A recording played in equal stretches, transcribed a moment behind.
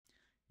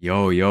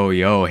Yo, yo,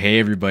 yo. Hey,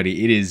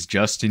 everybody. It is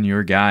Justin,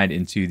 your guide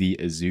into the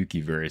Azuki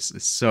verse.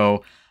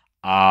 So,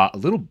 a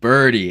little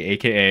birdie,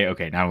 aka,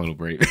 okay, not a little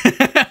birdie.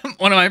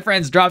 One of my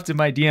friends dropped in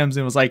my DMs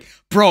and was like,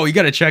 bro, you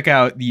got to check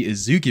out the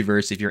Azuki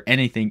verse if you're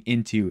anything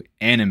into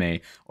anime,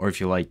 or if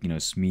you like,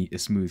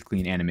 smooth,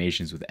 clean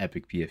animations with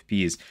epic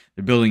PFPs.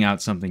 They're building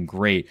out something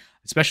great,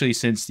 especially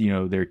since,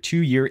 their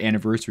 2-year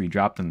anniversary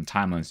dropped on the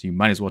timeline. So you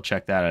might as well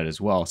check that out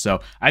as well. So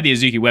I have the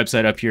Azuki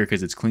website up here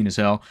because it's clean as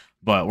hell.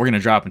 But we're going to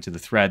drop into the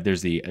thread.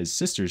 There's the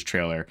Sisters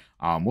trailer.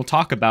 We'll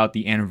talk about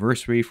the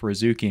anniversary for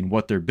Azuki and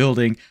what they're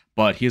building.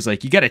 But he was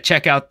like, you got to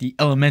check out the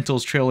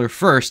Elementals trailer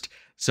first.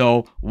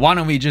 So why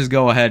don't we just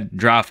go ahead and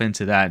drop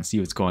into that and see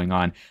what's going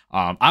on.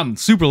 I'm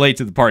super late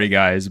to the party,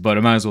 guys, but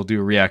I might as well do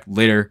a react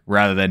later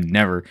rather than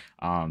never.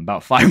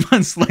 About 5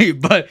 months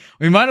late, but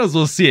we might as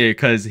well see it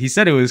because he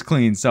said it was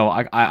clean. So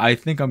I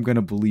think I'm going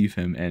to believe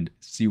him and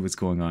see what's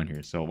going on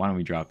here. So why don't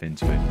we drop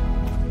into it.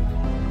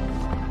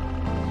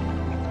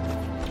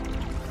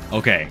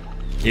 Okay,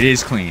 it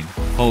is clean.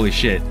 Holy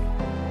shit.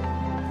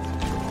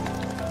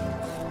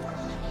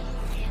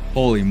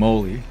 Holy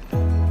moly.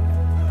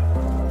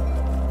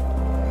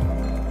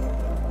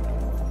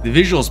 The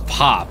visuals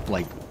pop,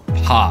 like,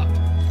 pop.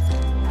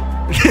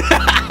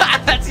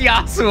 That's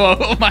Yasuo,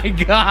 oh my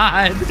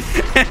god.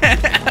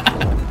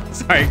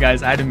 Sorry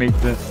guys, I had to make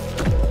the...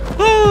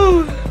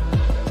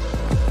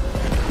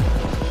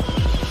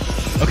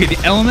 Okay,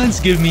 the elements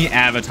give me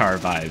Avatar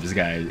vibes,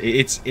 guys.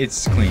 It's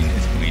clean,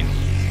 it's clean.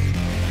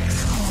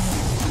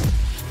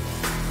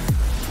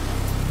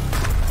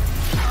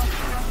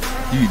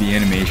 Dude, the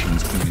animation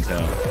is clean as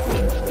hell.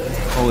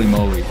 Holy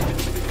moly.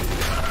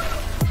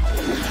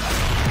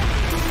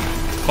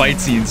 Fight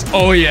scenes.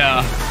 Oh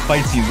yeah.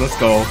 Fight scenes. Let's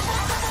go.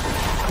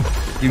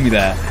 Give me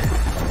that.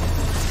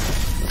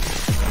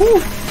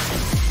 Woo.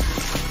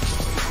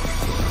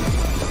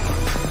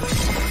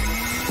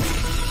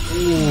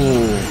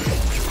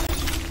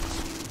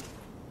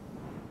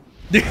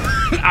 Dude,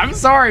 I'm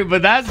sorry,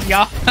 but that's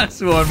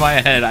Yasuo in my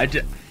head. I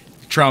just...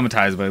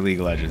 traumatized by League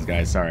of Legends,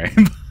 guys. Sorry.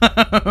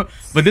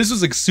 But this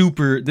was like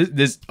super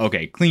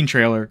okay, clean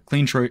trailer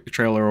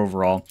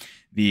overall.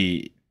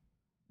 The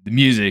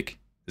music,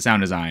 the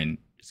sound design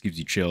just gives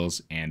you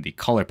chills, and the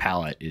color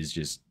palette is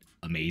just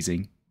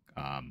amazing.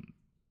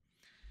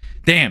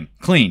 Damn,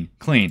 clean.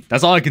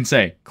 That's all I can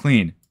say.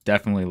 Clean.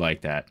 Definitely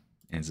like that.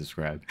 And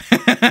subscribe.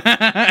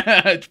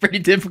 It's pretty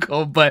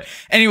difficult, but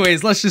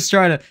anyways, let's just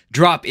try to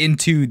drop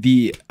into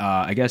the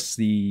I guess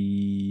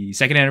the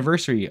second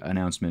anniversary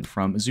announcement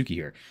from Azuki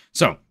here.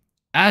 So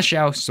as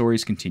Xiao's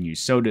stories continue,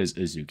 so does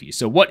Azuki.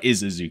 So what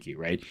is Azuki,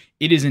 right?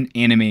 It is an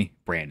anime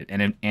brand,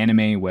 and an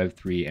anime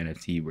Web3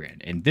 NFT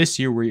brand. And this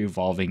year we're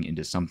evolving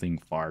into something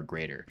far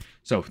greater.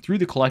 So through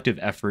the collective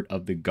effort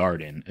of the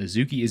Garden,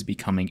 Azuki is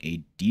becoming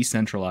a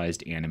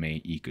decentralized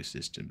anime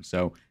ecosystem.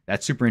 So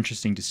that's super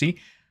interesting to see.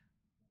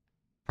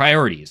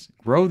 Priorities: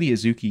 grow the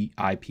Azuki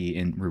IP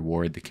and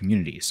reward the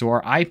community. So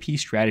our IP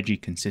strategy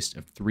consists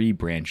of 3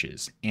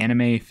 branches: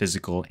 anime,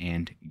 physical,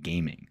 and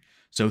gaming.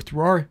 So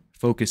through our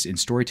focus in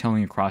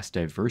storytelling across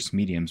diverse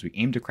mediums, we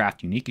aim to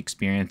craft unique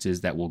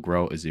experiences that will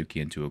grow Azuki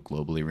into a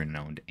globally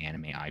renowned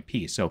anime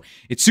IP. So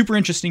it's super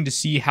interesting to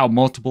see how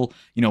multiple,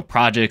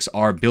 projects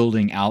are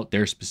building out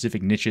their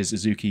specific niches.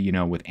 Azuki,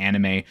 with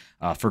anime,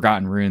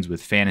 Forgotten Runes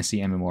with fantasy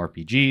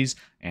MMORPGs,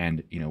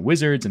 and,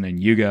 Wizards, and then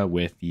Yuga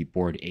with the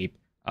Bored Ape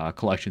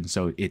collection.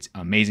 So it's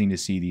amazing to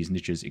see these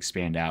niches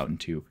expand out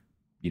into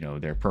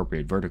their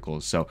appropriate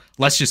verticals. So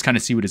let's just kind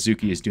of see what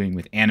Azuki is doing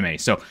with anime.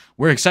 So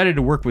we're excited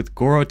to work with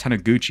Goro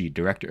Taniguchi,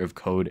 director of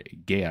Code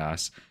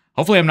Geass.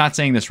 Hopefully I'm not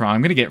saying this wrong.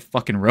 I'm gonna get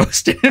fucking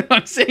roasted if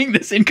I'm saying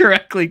this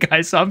incorrectly,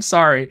 guys, so I'm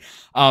sorry.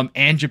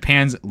 And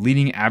Japan's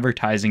leading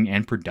advertising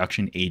and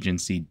production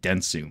agency,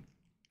 Dentsu.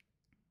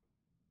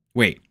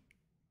 Wait,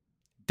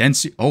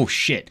 Dentsu, oh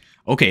shit.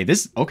 Okay,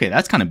 that's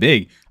kind of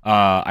big.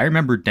 I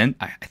remember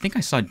I think I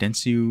saw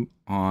Dentsu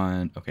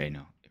on, okay,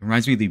 no. It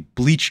reminds me of the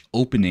Bleach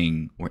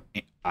opening where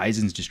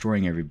Aizen's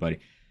destroying everybody. I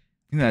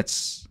think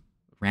that's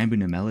Ranbu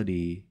no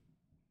Melody.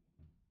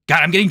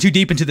 God, I'm getting too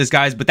deep into this,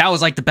 guys, but that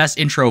was like the best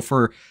intro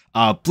for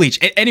Bleach.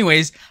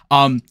 Anyways,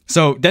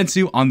 so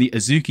Dentsu on the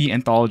Azuki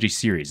anthology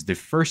series. The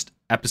first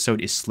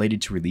episode is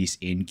slated to release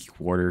in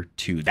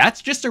Q2.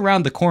 That's just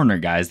around the corner,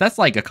 guys. That's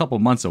like a couple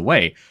months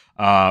away.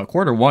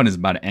 Q1 is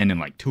about to end in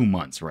like 2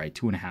 months, right?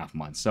 2.5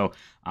 months. So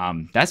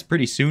that's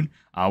pretty soon.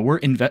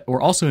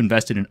 We're also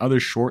invested in other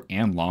short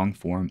and long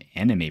form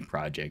anime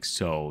projects.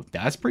 So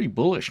that's pretty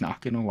bullish,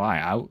 not gonna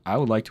lie. I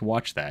would like to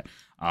watch that.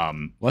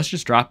 Let's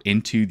just drop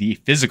into the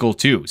physical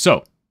too.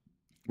 So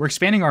we're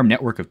expanding our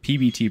network of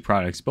PBT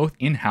products, both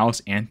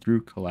in-house and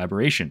through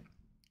collaboration.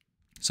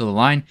 So the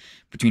line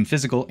between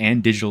physical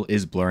and digital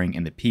is blurring,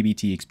 and the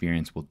PBT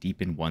experience will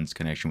deepen one's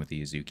connection with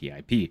the Azuki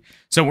IP.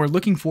 So we're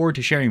looking forward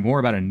to sharing more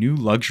about a new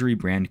luxury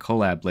brand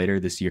collab later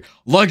this year.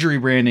 Luxury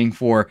branding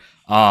for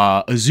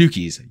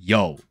Azukis.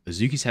 Yo,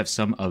 Azukis have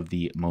some of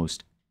the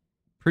most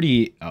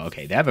pretty,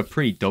 okay, they have a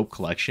pretty dope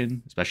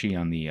collection, especially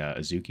on the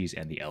Azukis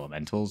and the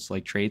Elementals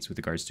like traits with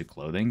regards to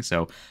clothing.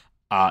 So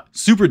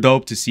super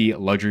dope to see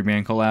luxury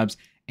brand collabs.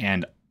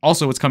 And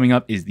Also, what's coming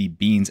up is the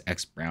Beans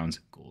X Browns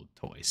gold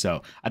toy.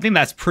 So I think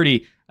that's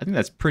pretty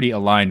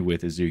aligned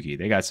with Azuki.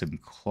 They got some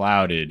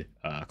clouded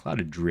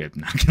drip,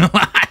 not gonna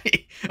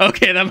lie.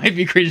 Okay, that might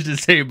be cringe to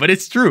say, but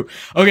it's true.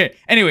 Okay,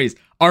 anyways,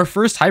 our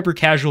first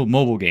hyper-casual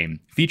mobile game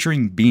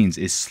featuring Beans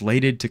is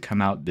slated to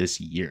come out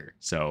this year.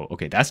 So,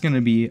 okay, that's going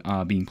to be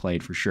being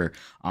played for sure.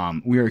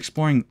 We are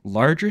exploring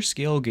larger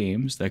scale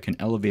games that can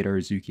elevate our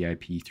Azuki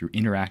IP through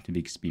interactive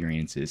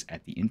experiences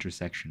at the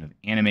intersection of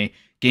anime,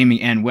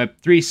 gaming, and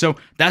Web3. So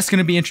that's going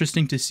to be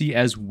interesting to see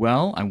as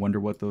well. I wonder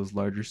what those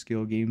larger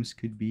scale games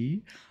could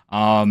be.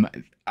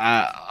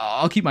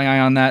 I'll keep my eye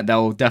on that. That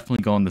will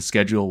definitely go on the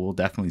schedule. We'll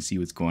definitely see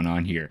what's going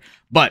on here.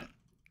 But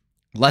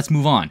let's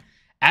move on.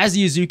 As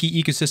the Azuki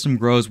ecosystem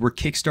grows, we're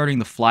kickstarting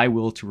the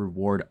flywheel to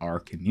reward our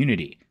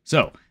community.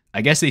 So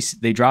I guess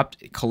they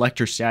dropped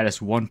collector status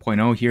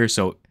 1.0 here.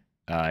 So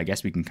I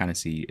guess we can kind of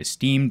see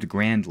Esteemed,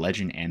 Grand,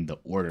 Legend, and the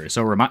Order.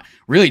 So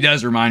really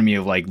does remind me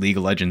of like League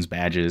of Legends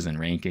badges and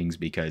rankings,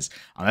 because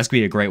that's going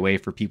to be a great way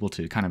for people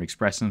to kind of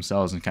express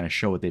themselves and kind of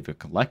show what they've been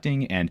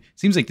collecting. And it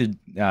seems like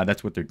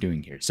that's what they're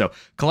doing here. So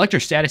collector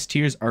status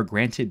tiers are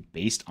granted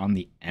based on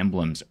the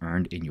emblems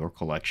earned in your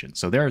collection.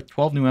 So there are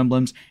 12 new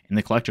emblems in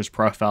the collector's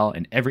profile,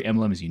 and every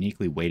emblem is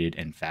uniquely weighted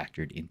and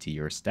factored into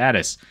your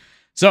status.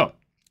 So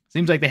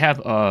seems like they have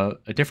a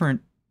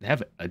different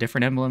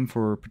emblem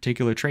for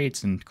particular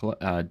traits and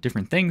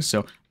different things.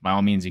 So by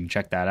all means, you can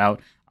check that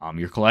out.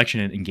 Your collection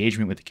and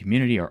engagement with the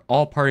community are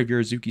all part of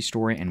your Azuki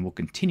story and will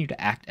continue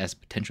to act as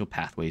potential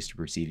pathways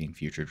to receiving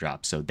future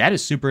drops. So that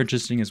is super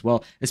interesting as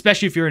well,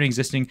 especially if you're an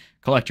existing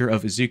collector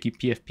of Azuki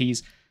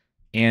PFPs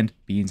and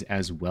Beans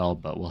as well,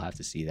 but we'll have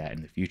to see that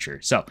in the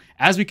future. So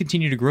as we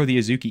continue to grow the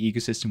Azuki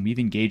ecosystem, we've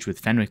engaged with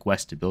Fenwick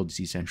West to build a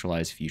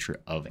decentralized future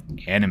of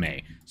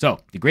anime.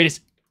 So the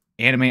greatest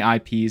anime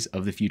IPs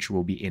of the future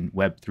will be in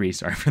Web3,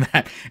 sorry for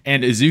that,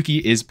 and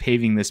Azuki is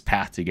paving this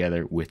path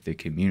together with the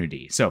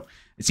community. So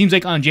it seems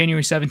like on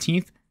January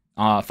 17th,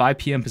 5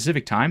 p.m.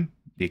 Pacific time,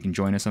 they can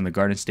join us on the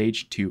Garden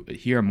Stage to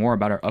hear more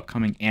about our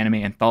upcoming anime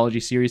anthology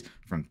series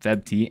from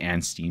FebT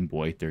and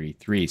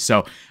Steamboy33.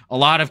 So a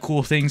lot of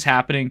cool things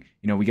happening.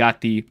 We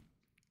got January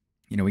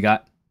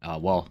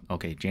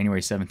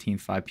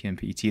 17th, 5 p.m.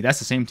 PT. That's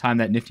the same time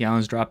that Nifty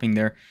Island's dropping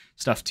their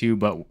stuff too,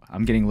 but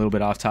I'm getting a little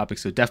bit off topic,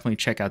 so definitely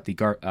check out the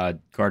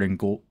Garden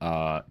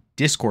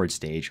Discord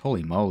stage.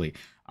 Holy moly.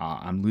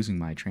 I'm losing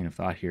my train of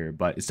thought here,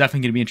 but it's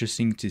definitely going to be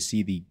interesting to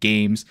see the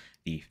games,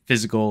 the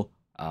physical,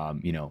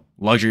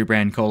 luxury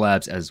brand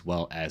collabs, as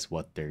well as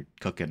what they're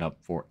cooking up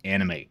for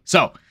anime.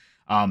 So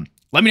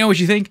let me know what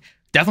you think.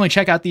 Definitely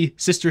check out the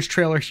Sisters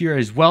trailer here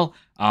as well.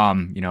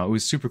 It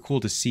was super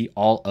cool to see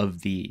all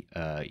of the,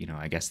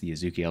 I guess the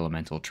Azuki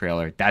Elemental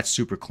trailer. That's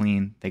super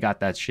clean. They got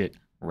that shit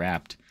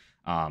wrapped.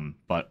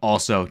 But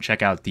also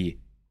check out the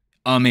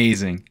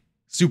amazing,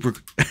 super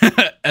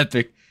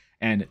epic,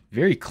 and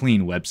very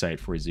clean website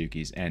for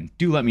Azukis. And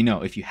do let me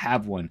know if you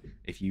have one,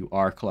 if you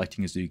are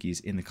collecting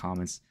Azukis, in the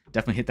comments.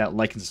 Definitely hit that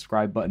like and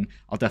subscribe button.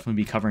 I'll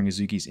definitely be covering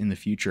Azukis in the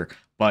future.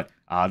 But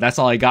that's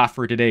all I got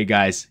for today,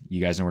 guys. You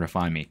guys know where to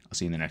find me. I'll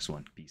see you in the next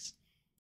one. Peace.